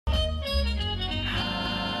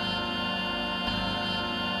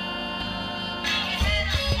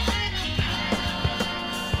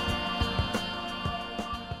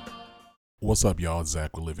What's up, y'all? It's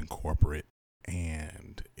Zach with Living Corporate,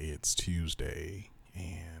 and it's Tuesday,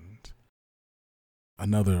 and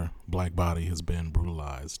another black body has been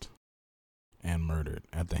brutalized and murdered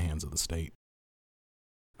at the hands of the state.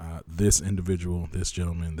 This individual, this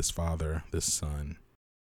gentleman, this father, this son,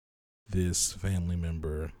 this family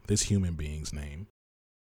member, this human being's name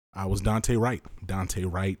was Daunte Wright.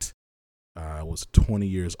 Daunte Wright was 20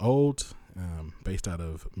 years old, based out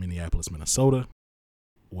of Minneapolis, Minnesota.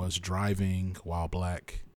 Was driving while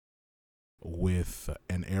black with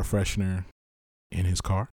an air freshener in his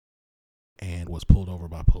car and was pulled over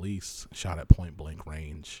by police, shot at point blank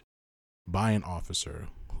range by an officer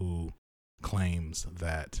who claims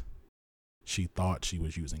that she thought she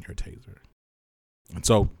was using her taser. And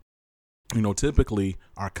so, typically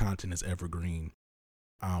our content is evergreen.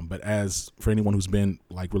 But as for anyone who's been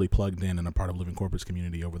really plugged in and a part of Living Corporate's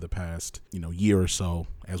community over the past, year or so,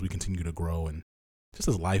 as we continue to grow and just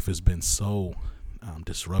as life has been so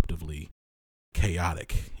disruptively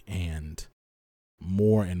chaotic and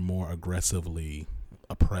more aggressively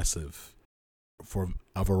oppressive for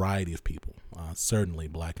a variety of people, certainly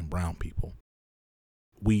black and brown people,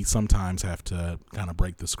 we sometimes have to kind of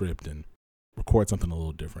break the script and record something a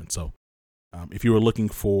little different. So if you were looking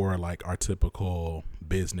for our typical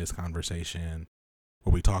business conversation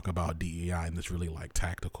where we talk about DEI in this really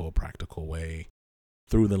tactical, practical way,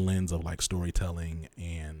 through the lens of storytelling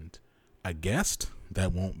and a guest,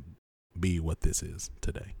 that won't be what this is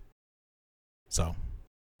today. So,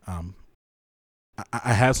 I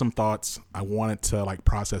have some thoughts. I wanted to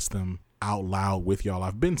process them out loud with y'all.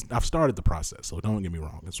 I've started the process, so don't get me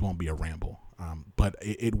wrong. This won't be a ramble, but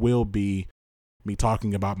it will be me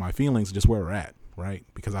talking about my feelings, just where we're at, right?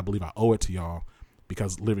 Because I believe I owe it to y'all.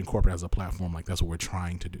 Because Living Corporate as a platform, that's what we're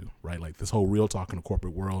trying to do, right? This whole real talk in the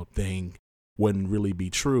corporate world thing wouldn't really be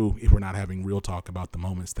true if we're not having real talk about the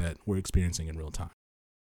moments that we're experiencing in real time.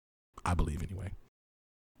 I believe anyway.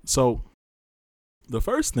 So the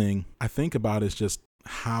first thing I think about is just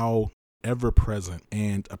how ever present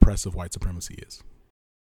and oppressive white supremacy is.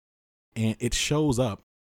 And it shows up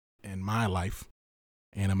in my life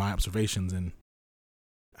and in my observations in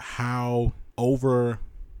how over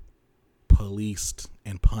policed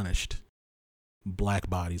and punished black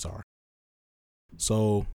bodies are.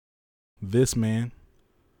 So this man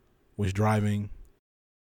was driving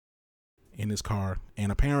in his car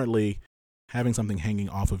and apparently having something hanging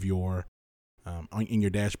off of your in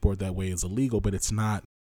your dashboard that way is illegal, but it's not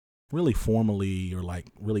really formally or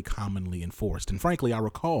really commonly enforced. And frankly, I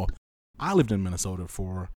recall I lived in Minnesota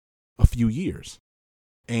for a few years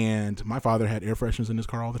and my father had air fresheners in his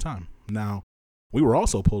car all the time. Now, we were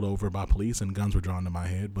also pulled over by police and guns were drawn to my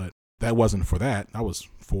head, but that wasn't for that. That was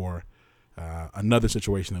for another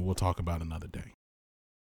situation that we'll talk about another day.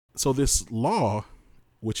 So this law,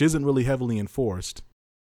 which isn't really heavily enforced,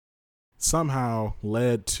 somehow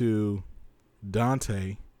led to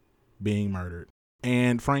Daunte being murdered.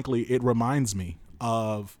 And frankly, it reminds me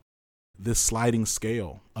of this sliding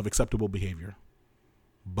scale of acceptable behavior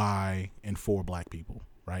by and for black people,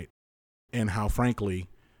 right? And how, frankly,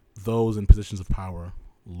 those in positions of power,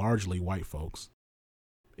 largely white folks,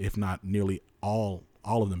 if not nearly all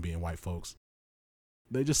of them being white folks,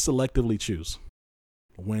 they just selectively choose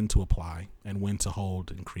when to apply and when to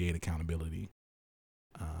hold and create accountability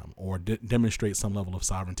or demonstrate some level of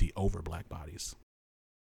sovereignty over black bodies.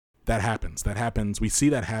 That happens. We see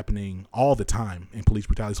that happening all the time in police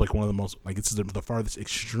brutality. It's one of the most, this is the farthest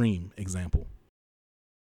extreme example.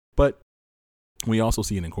 But we also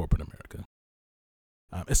see it in corporate America.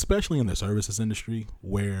 Especially in the services industry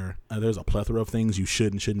where there's a plethora of things you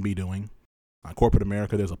should and shouldn't be doing. Corporate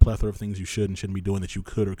America, there's a plethora of things you should and shouldn't be doing that you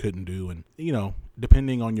could or couldn't do. And,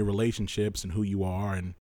 depending on your relationships and who you are,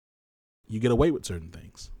 and you get away with certain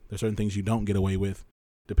things. There's certain things you don't get away with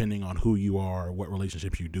depending on who you are or what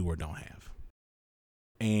relationships you do or don't have.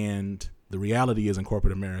 And the reality is in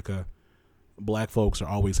corporate America, black folks are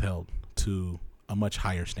always held to a much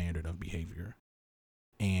higher standard of behavior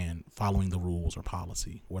and following the rules or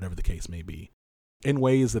policy, whatever the case may be, in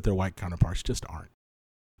ways that their white counterparts just aren't.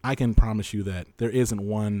 I can promise you that there isn't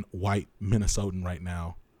one white Minnesotan right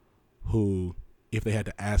now who, if they had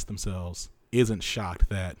to ask themselves, isn't shocked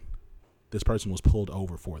that this person was pulled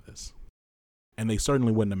over for this. And they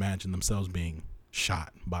certainly wouldn't imagine themselves being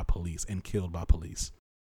shot by police and killed by police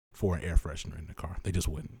for an air freshener in the car. They just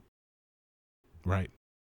wouldn't. Right?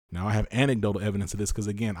 Now, I have anecdotal evidence of this because,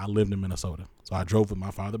 again, I lived in Minnesota. So I drove with my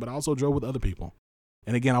father, but I also drove with other people.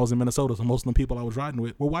 And again, I was in Minnesota, so most of the people I was riding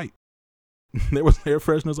with were white. There was air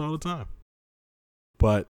fresheners all the time.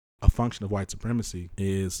 But a function of white supremacy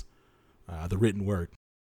is the written word.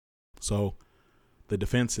 So the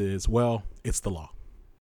defense is, well, it's the law.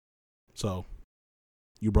 So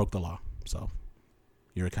you broke the law. So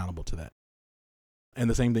you're accountable to that. And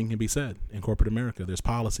the same thing can be said in corporate America. There's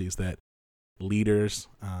policies that leaders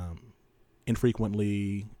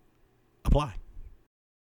infrequently apply,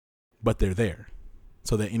 but they're there.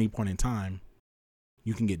 So that at any point in time,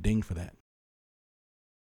 you can get dinged for that.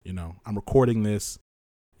 You know, I'm recording this.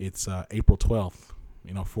 It's April 12th.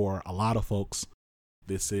 You know, for a lot of folks,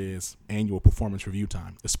 this is annual performance review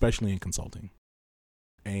time, especially in consulting.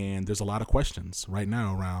 And there's a lot of questions right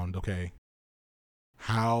now around, okay,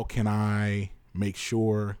 how can I make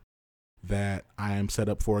sure that I am set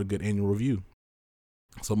up for a good annual review?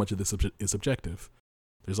 So much of this is subjective.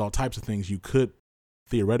 There's all types of things you could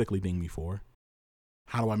theoretically ding me for.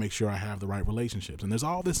 How do I make sure I have the right relationships? And there's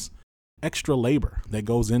all this extra labor that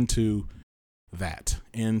goes into that,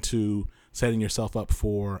 into setting yourself up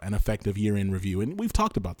for an effective year-end review. And we've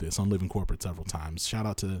talked about this on Living Corporate several times. Shout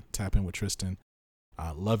out to Tap In with Tristan.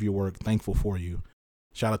 Love your work. Thankful for you.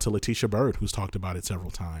 Shout out to Letitia Bird, who's talked about it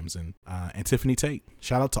several times, and Tiffany Tate.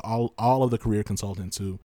 Shout out to all of the career consultants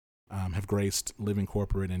who have graced Living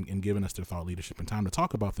Corporate and given us their thought leadership and time to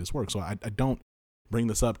talk about this work. So I don't bring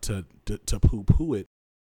this up to poo-poo it.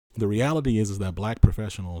 The reality is that Black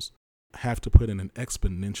professionals have to put in an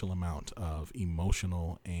exponential amount of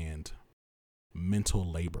emotional and mental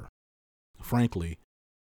labor. Frankly,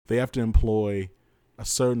 they have to employ a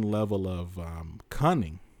certain level of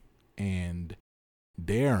cunning and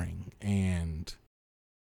daring and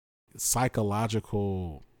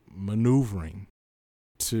psychological maneuvering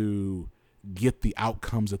to get the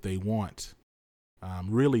outcomes that they want,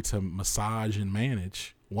 really to massage and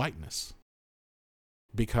manage whiteness,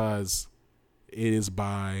 because it is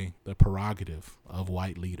by the prerogative of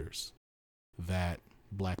white leaders that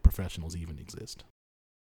Black professionals even exist.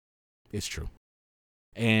 It's true.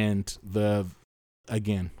 And I'm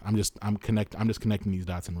just connecting these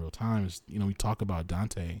dots in real time. You know, we talk about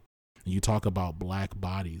Dante, and you talk about Black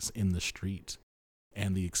bodies in the street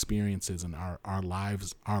and the experiences, and our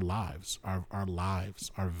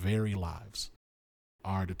very lives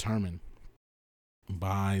are determined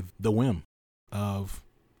by the whim of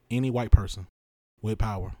any white person with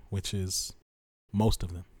power, which is most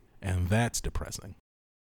of them. And that's depressing.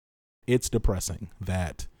 It's depressing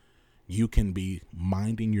that you can be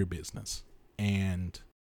minding your business and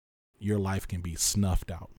your life can be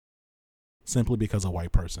snuffed out simply because a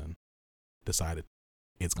white person decided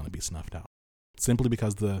it's going to be snuffed out. Simply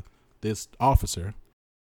because this officer,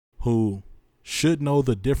 who should know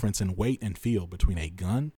the difference in weight and feel between a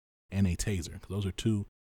gun and a taser, because those are two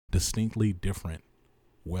distinctly different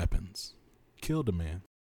weapons, killed a man.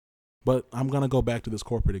 But I'm going to go back to this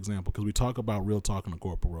corporate example because we talk about real talk in the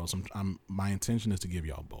corporate world. So my intention is to give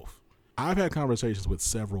y'all both. I've had conversations with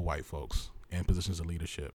several white folks in positions of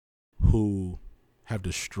leadership who have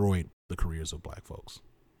destroyed the careers of Black folks,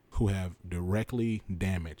 who have directly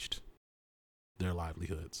damaged their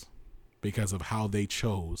livelihoods because of how they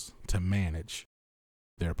chose to manage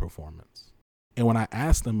their performance. And when I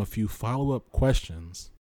asked them a few follow-up questions,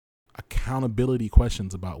 accountability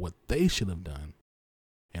questions about what they should have done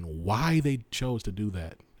and why they chose to do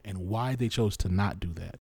that and why they chose to not do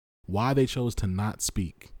that, why they chose to not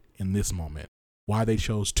speak in this moment, why they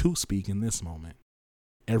chose to speak in this moment,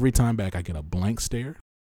 every time back I get a blank stare.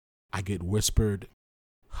 I get whispered,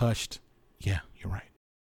 hushed, yeah, you're right.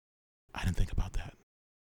 I didn't think about that.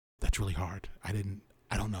 That's really hard. I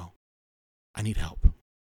don't know. I need help.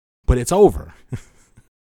 But it's over.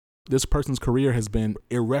 This person's career has been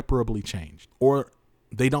irreparably changed, or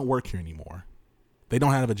they don't work here anymore. They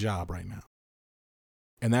don't have a job right now.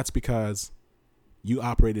 And that's because you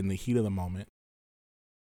operated in the heat of the moment.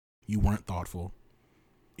 You weren't thoughtful.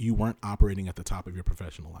 You weren't operating at the top of your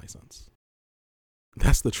professional license.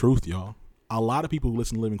 That's the truth, y'all. A lot of people who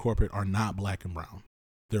listen to Living Corporate are not Black and brown.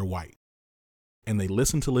 They're white. And they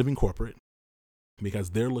listen to Living Corporate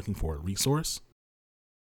because they're looking for a resource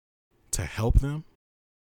to help them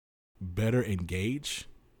better engage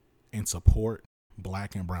and support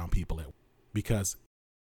Black and brown people at work. Because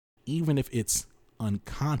even if it's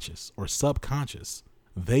unconscious or subconscious,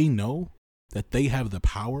 they know that they have the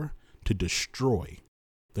power to destroy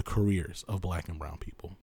the careers of Black and brown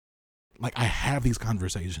people. Like, I have these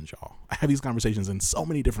conversations, y'all. I have these conversations in so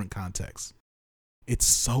many different contexts. It's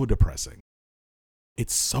so depressing.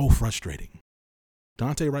 It's so frustrating.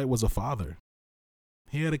 Dante Wright was a father.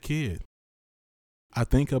 He had a kid. I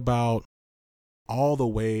think about all the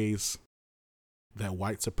ways that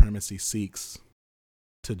white supremacy seeks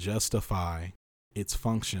to justify its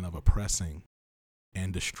function of oppressing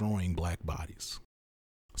and destroying Black bodies.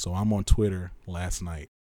 So I'm on Twitter last night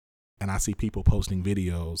and I see people posting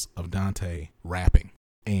videos of Dante rapping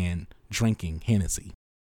and drinking Hennessy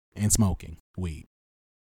and smoking weed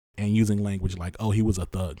and using language like, oh, he was a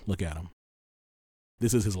thug. Look at him.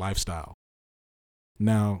 This is his lifestyle.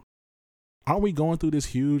 Now, aren't we going through this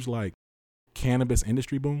huge like cannabis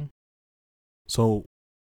industry boom? So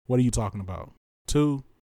what are you talking about? 2,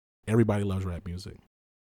 everybody loves rap music.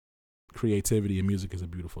 Creativity in music is a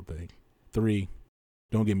beautiful thing. 3,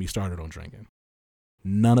 don't get me started on drinking.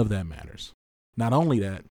 None of that matters. Not only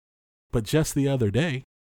that, but just the other day,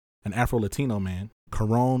 an Afro-Latino man,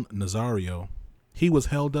 Caron Nazario, he was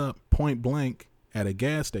held up point blank at a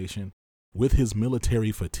gas station with his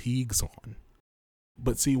military fatigues on.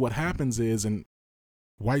 But see, what happens is, and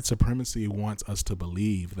white supremacy wants us to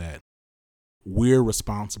believe that we're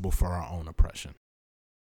responsible for our own oppression.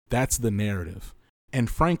 That's the narrative. And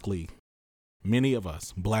frankly, many of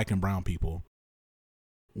us, black and brown people,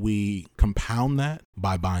 we compound that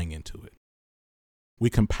by buying into it. We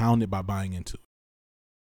compound it by buying into it.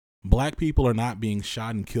 Black people are not being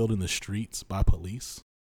shot and killed in the streets by police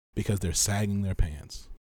because they're sagging their pants.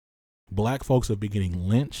 Black folks have been getting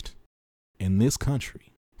lynched in this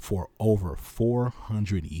country for over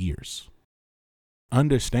 400 years.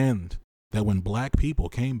 Understand that when black people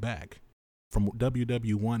came back from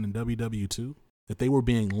WW1 and WW2, that they were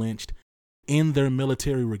being lynched in their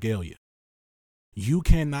military regalia. You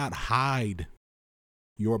cannot hide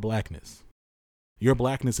your blackness. Your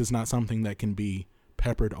blackness is not something that can be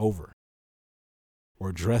peppered over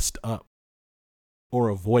or dressed up or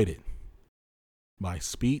avoided by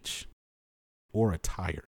speech or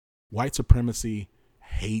attire. White supremacy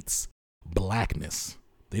hates blackness.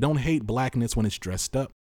 They don't hate blackness when it's dressed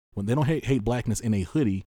up. When they don't hate blackness in a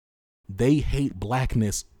hoodie, they hate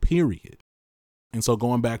blackness, period. And so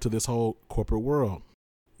going back to this whole corporate world,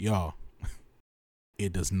 y'all,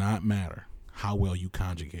 it does not matter how well you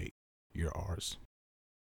conjugate your R's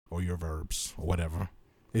or your verbs or whatever.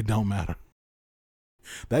 It don't matter.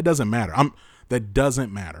 That doesn't matter. That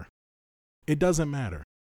doesn't matter. It doesn't matter.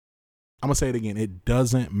 I'm going to say it again. It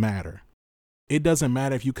doesn't matter. It doesn't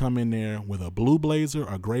matter if you come in there with a blue blazer,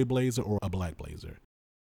 a gray blazer, or a black blazer.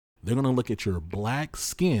 They're going to look at your black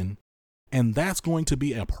skin, and that's going to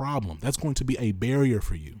be a problem. That's going to be a barrier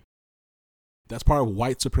for you. That's part of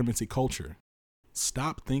white supremacy culture.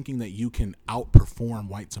 Stop thinking that you can outperform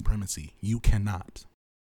white supremacy. You cannot.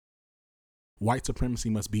 White supremacy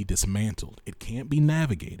must be dismantled. It can't be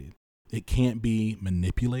navigated. It can't be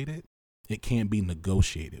manipulated. It can't be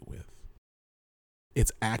negotiated with.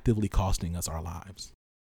 It's actively costing us our lives.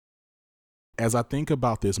 As I think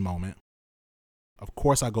about this moment, of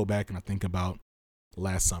course I go back and I think about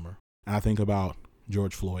last summer. And I think about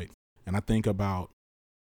George Floyd. And I think about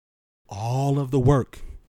all of the work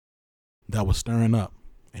that was stirring up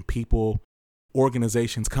and people,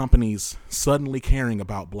 organizations, companies suddenly caring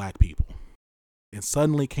about black people and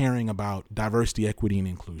suddenly caring about diversity, equity, and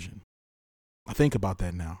inclusion. I think about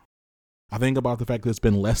that now. I think about the fact that it's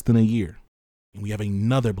been less than a year and we have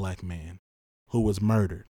another black man who was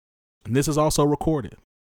murdered. And this is also recorded,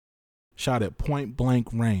 shot at point blank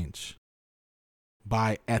range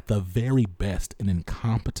by, at the very best, an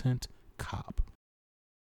incompetent cop.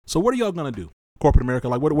 So what are y'all going to do? Corporate America,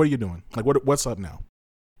 like what are you doing? Like what's up now?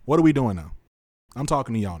 What are we doing now? I'm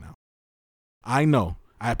talking to y'all now. I know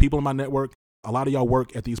I have people in my network. A lot of y'all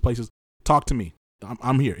work at these places. Talk to me.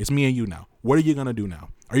 I'm here. It's me and you now. What are you going to do now?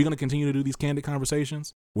 Are you going to continue to do these candid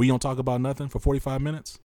conversations where you don't talk about nothing for 45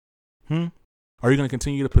 minutes? Are you going to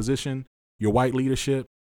continue to position your white leadership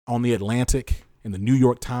on the Atlantic and the New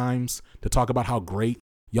York Times to talk about how great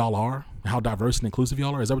y'all are, how diverse and inclusive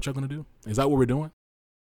y'all are? Is that what you're going to do? Is that what we're doing?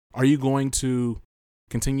 Are you going to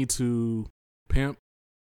continue to pimp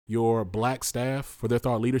your black staff for their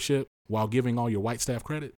thought leadership while giving all your white staff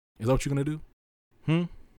credit? Is that what you're going to do?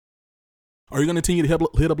 Are you going to continue to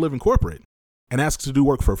hit up Living Corporate and ask us to do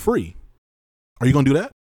work for free? Are you going to do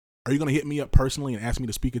that? Are you going to hit me up personally and ask me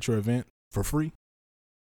to speak at your event for free?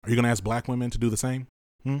 Are you going to ask black women to do the same?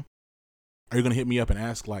 Are you going to hit me up and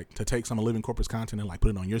ask to take some of Living Corporate's content and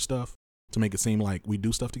put it on your stuff to make it seem like we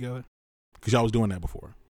do stuff together? Because y'all was doing that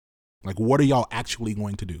before. What are y'all actually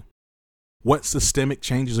going to do? What systemic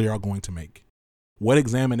changes are y'all going to make? What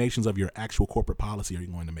examinations of your actual corporate policy are you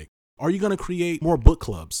going to make? Are you going to create more book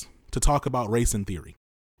clubs to talk about race and theory?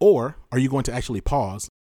 Or are you going to actually pause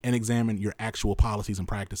and examine your actual policies and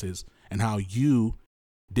practices and how you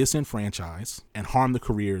disenfranchise and harm the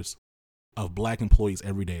careers of black employees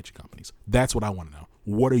every day at your companies? That's what I want to know.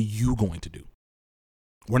 What are you going to do?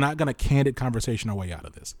 We're not going to candid conversation our way out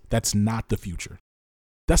of this. That's not the future.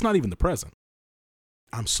 That's not even the present.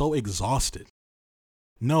 I'm so exhausted.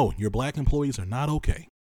 No, your black employees are not okay.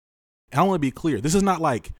 And I want to be clear. This is not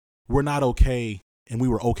like we're not okay and we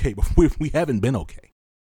were okay before. We haven't been okay.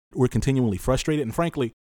 We're continually frustrated. And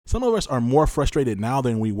frankly, some of us are more frustrated now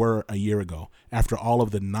than we were a year ago after all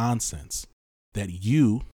of the nonsense that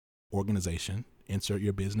you, organization, insert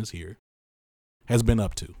your business here, has been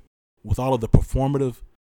up to. With all of the performative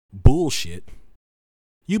bullshit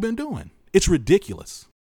you've been doing. It's ridiculous.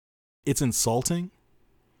 It's insulting.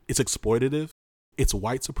 It's exploitative. It's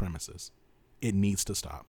white supremacist. It needs to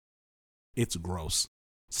stop. It's gross.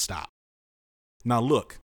 Stop. Now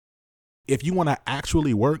look, if you want to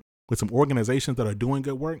actually work with some organizations that are doing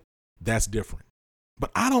good work, that's different. But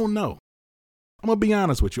I don't know. I'm going to be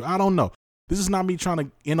honest with you. I don't know. This is not me trying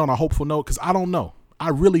to end on a hopeful note because I don't know. I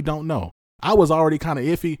really don't know. I was already kind of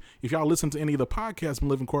iffy. If y'all listen to any of the podcasts been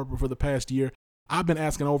living corporate for the past year, I've been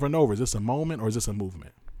asking over and over, is this a moment or is this a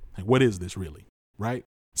movement? Like, what is this really, right?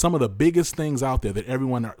 Some of the biggest things out there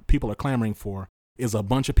that people are clamoring for is a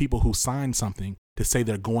bunch of people who signed something to say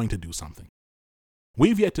they're going to do something.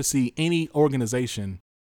 We've yet to see any organization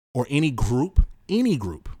or any group, I'm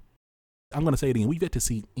going to say it again, we've yet to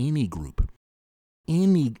see any group,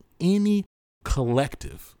 any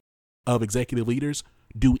collective of executive leaders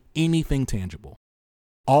do anything tangible.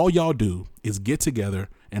 All y'all do is get together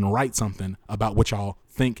and write something about what y'all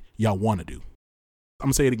think y'all want to do. I'm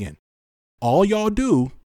going to say it again. All y'all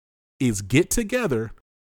do is get together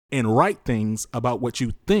and write things about what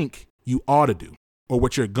you think you ought to do or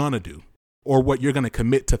what you're going to do or what you're going to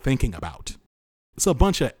commit to thinking about. It's a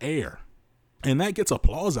bunch of air. And that gets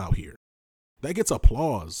applause out here. That gets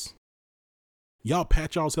applause. Y'all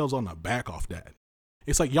pat yourselves on the back off that.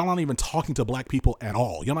 It's like y'all not even talking to black people at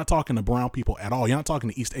all. You're not talking to brown people at all. You're not talking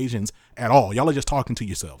to East Asians at all. Y'all are just talking to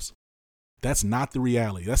yourselves. That's not the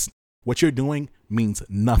reality. That's what you're doing means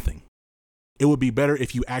nothing. It would be better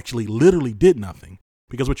if you actually literally did nothing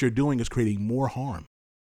because what you're doing is creating more harm.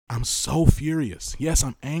 I'm so furious. Yes,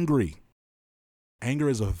 I'm angry. Anger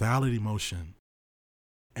is a valid emotion.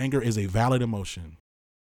 Anger is a valid emotion.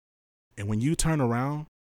 And when you turn around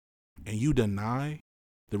and you deny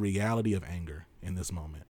the reality of anger in this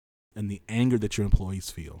moment and the anger that your employees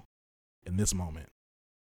feel in this moment,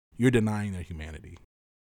 you're denying their humanity.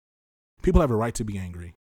 People have a right to be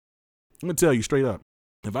angry. I'm going to tell you straight up.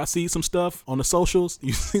 If I see some stuff on the socials,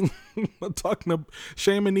 you see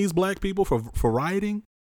shaming these black people for rioting,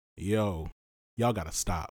 y'all got to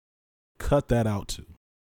stop. Cut that out too.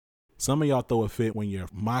 Some of y'all throw a fit when your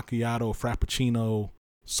macchiato, frappuccino,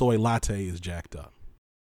 soy latte is jacked up.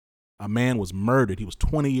 A man was murdered. He was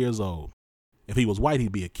 20 years old. If he was white,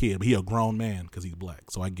 he'd be a kid, but he's a grown man because he's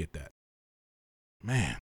black. So I get that.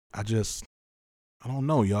 Man, I don't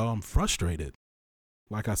know, y'all. I'm frustrated.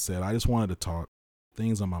 Like I said, I just wanted to talk.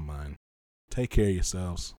 Things on my mind. Take care of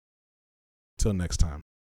yourselves. Till next time.